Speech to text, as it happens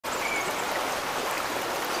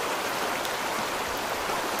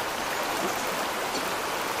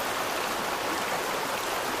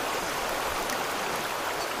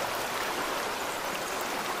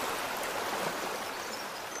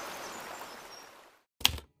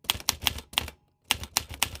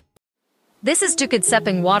This is Tukad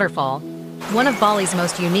Cepung Waterfall, one of Bali's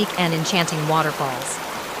most unique and enchanting waterfalls.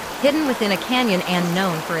 Hidden within a canyon and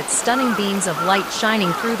known for its stunning beams of light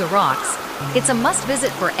shining through the rocks, it's a must-visit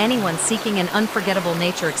for anyone seeking an unforgettable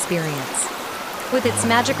nature experience. With its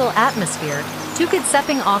magical atmosphere, Tukad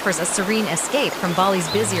Cepung offers a serene escape from Bali's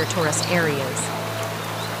busier tourist areas.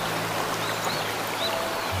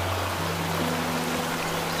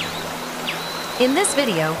 In this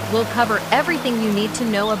video, we'll cover everything you need to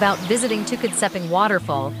know about visiting Tukad Cepung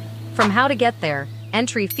Waterfall, from how to get there,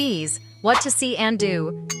 entry fees, what to see and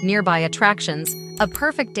do, nearby attractions, a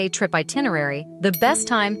perfect day trip itinerary, the best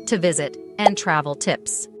time to visit, and travel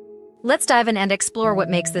tips. Let's dive in and explore what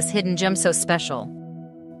makes this hidden gem so special.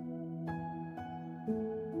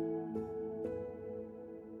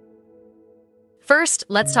 First,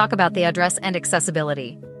 let's talk about the address and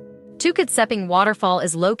accessibility. Tukad Cepung Waterfall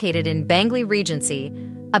is located in Bali Regency,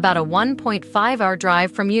 about a 1.5-hour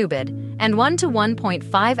drive from Ubud and 1 to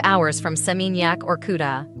 1.5 hours from Seminyak or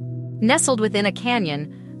Kuta. Nestled within a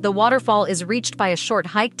canyon, the waterfall is reached by a short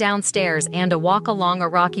hike downstairs and a walk along a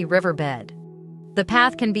rocky riverbed. The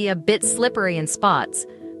path can be a bit slippery in spots,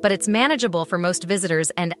 but it's manageable for most visitors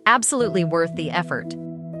and absolutely worth the effort.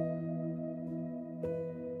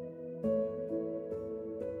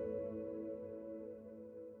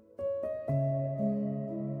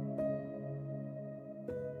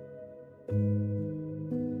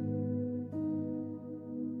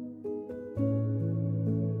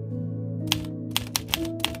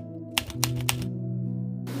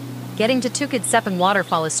 Getting to Tukad Cepung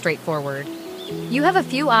Waterfall is straightforward. You have a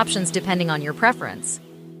few options depending on your preference.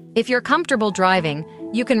 If you're comfortable driving,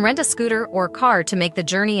 you can rent a scooter or car to make the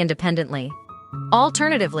journey independently.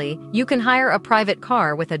 Alternatively, you can hire a private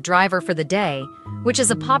car with a driver for the day, which is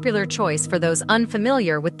a popular choice for those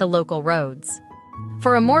unfamiliar with the local roads.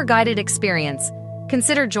 For a more guided experience,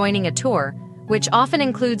 consider joining a tour, which often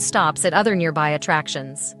includes stops at other nearby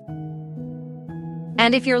attractions.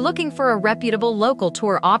 And if you're looking for a reputable local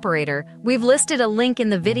tour operator, we've listed a link in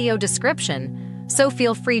the video description, so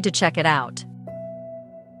feel free to check it out.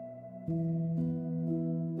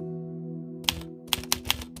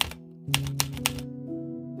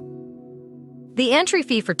 The entry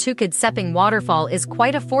fee for Tukad Cepung Waterfall is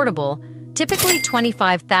quite affordable, typically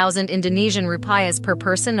 25,000 Indonesian rupiahs per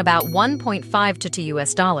person, about 1.5 to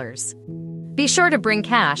 $2. Be sure to bring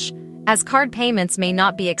cash, as card payments may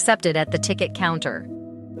not be accepted at the ticket counter.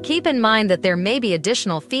 Keep in mind that there may be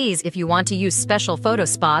additional fees if you want to use special photo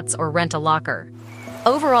spots or rent a locker.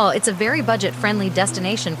 Overall, it's a very budget-friendly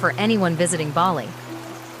destination for anyone visiting Bali.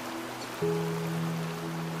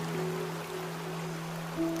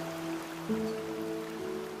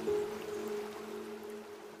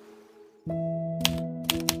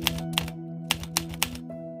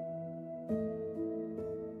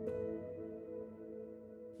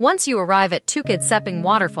 Once you arrive at Tukad Cepung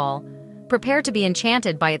Waterfall, prepare to be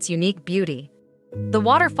enchanted by its unique beauty. The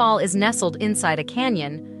waterfall is nestled inside a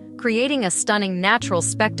canyon, creating a stunning natural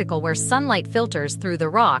spectacle where sunlight filters through the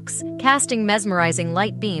rocks, casting mesmerizing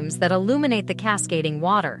light beams that illuminate the cascading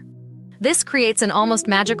water. This creates an almost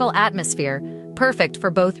magical atmosphere, perfect for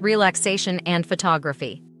both relaxation and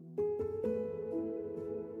photography.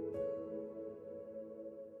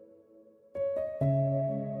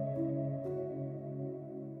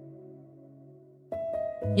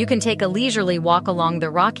 You can take a leisurely walk along the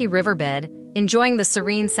rocky riverbed, enjoying the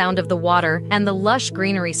serene sound of the water and the lush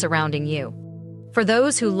greenery surrounding you. For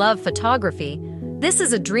those who love photography, this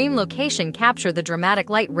is a dream location. Capture the dramatic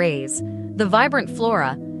light rays, the vibrant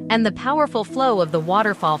flora, and the powerful flow of the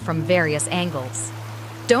waterfall from various angles.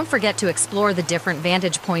 Don't forget to explore the different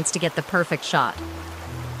vantage points to get the perfect shot.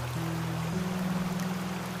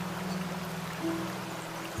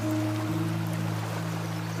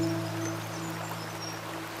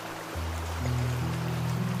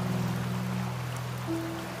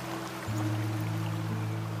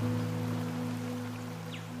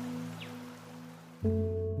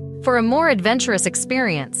 For a more adventurous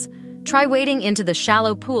experience, try wading into the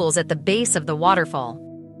shallow pools at the base of the waterfall.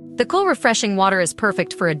 The cool, refreshing water is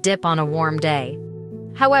perfect for a dip on a warm day.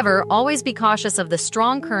 However, always be cautious of the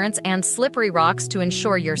strong currents and slippery rocks to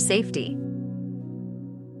ensure your safety.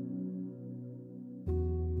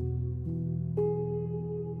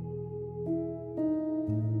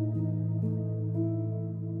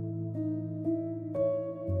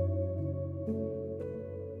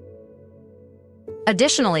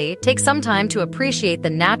 Additionally, take some time to appreciate the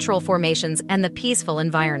natural formations and the peaceful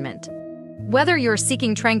environment. Whether you're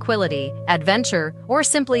seeking tranquility, adventure, or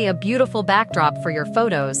simply a beautiful backdrop for your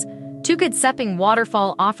photos, Tukad Cepung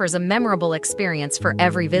Waterfall offers a memorable experience for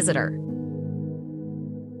every visitor.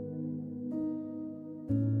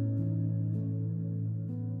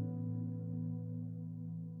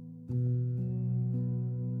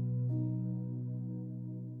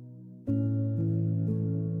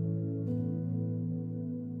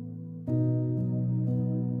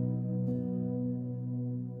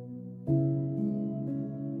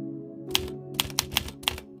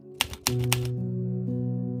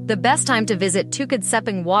 The best time to visit Tukad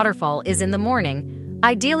Cepung Waterfall is in the morning,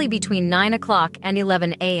 ideally between 9 o'clock and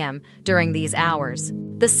 11 a.m. During these hours,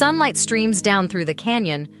 the sunlight streams down through the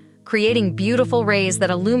canyon, creating beautiful rays that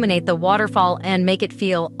illuminate the waterfall and make it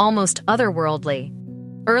feel almost otherworldly.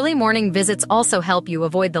 Early morning visits also help you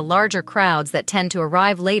avoid the larger crowds that tend to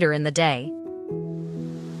arrive later in the day.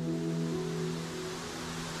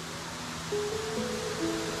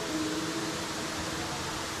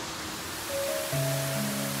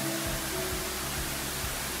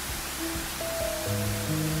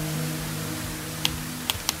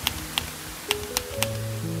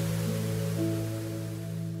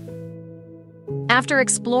 After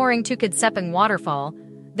exploring Tukad Cepung Waterfall,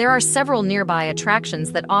 there are several nearby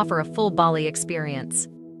attractions that offer a full Bali experience.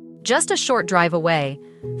 Just a short drive away,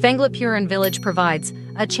 Penglipuran Village provides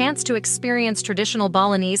a chance to experience traditional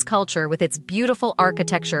Balinese culture with its beautiful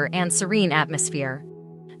architecture and serene atmosphere.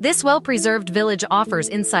 This well-preserved village offers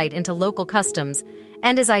insight into local customs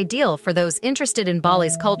and is ideal for those interested in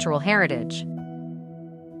Bali's cultural heritage.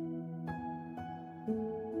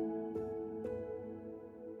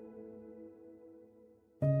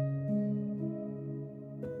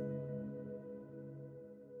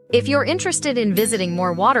 If you're interested in visiting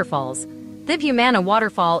more waterfalls, Tibumana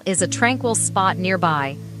Waterfall is a tranquil spot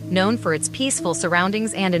nearby, known for its peaceful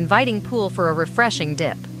surroundings and inviting pool for a refreshing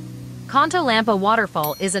dip. Kanto Lampo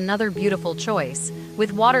Waterfall is another beautiful choice,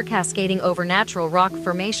 with water cascading over natural rock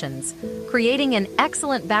formations, creating an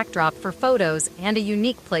excellent backdrop for photos and a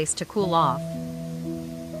unique place to cool off.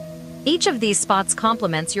 Each of these spots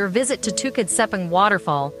complements your visit to Tukad Cepung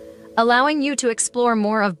Waterfall, allowing you to explore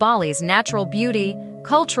more of Bali's natural beauty,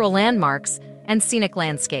 cultural landmarks, and scenic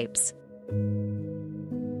landscapes.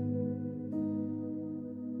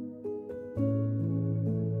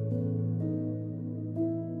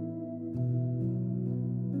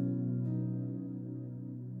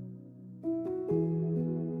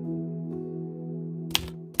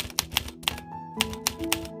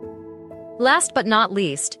 Last but not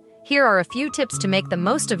least, here are a few tips to make the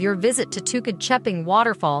most of your visit to Tukad Cepung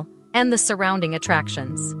Waterfall and the surrounding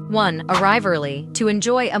attractions. 1. Arrive early. To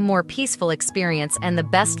enjoy a more peaceful experience and the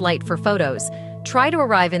best light for photos, try to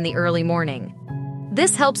arrive in the early morning.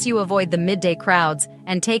 This helps you avoid the midday crowds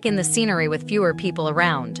and take in the scenery with fewer people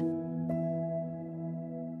around.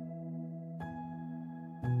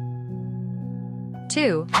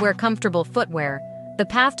 2. Wear comfortable footwear. The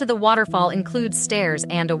path to the waterfall includes stairs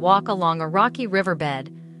and a walk along a rocky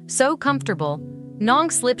riverbed. So comfortable,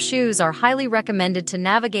 non-slip shoes are highly recommended to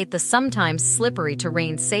navigate the sometimes slippery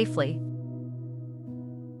terrain safely.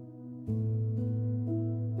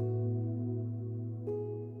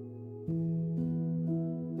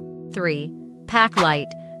 3. Pack light.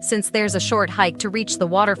 Since there's a short hike to reach the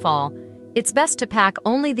waterfall, it's best to pack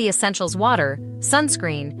only the essentials: water,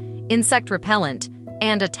 sunscreen, insect repellent,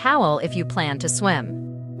 and a towel if you plan to swim.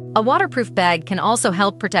 A waterproof bag can also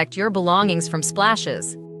help protect your belongings from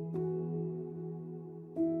splashes.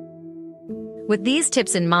 With these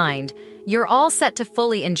tips in mind, you're all set to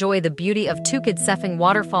fully enjoy the beauty of Tukad Cepung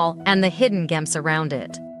Waterfall and the hidden gems around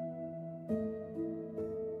it.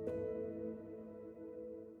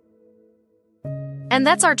 And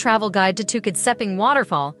that's our travel guide to Tukad Cepung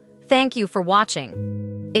Waterfall. Thank you for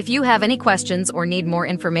watching. If you have any questions or need more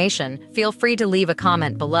information, feel free to leave a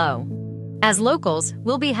comment below. As locals,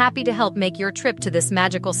 we'll be happy to help make your trip to this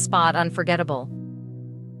magical spot unforgettable.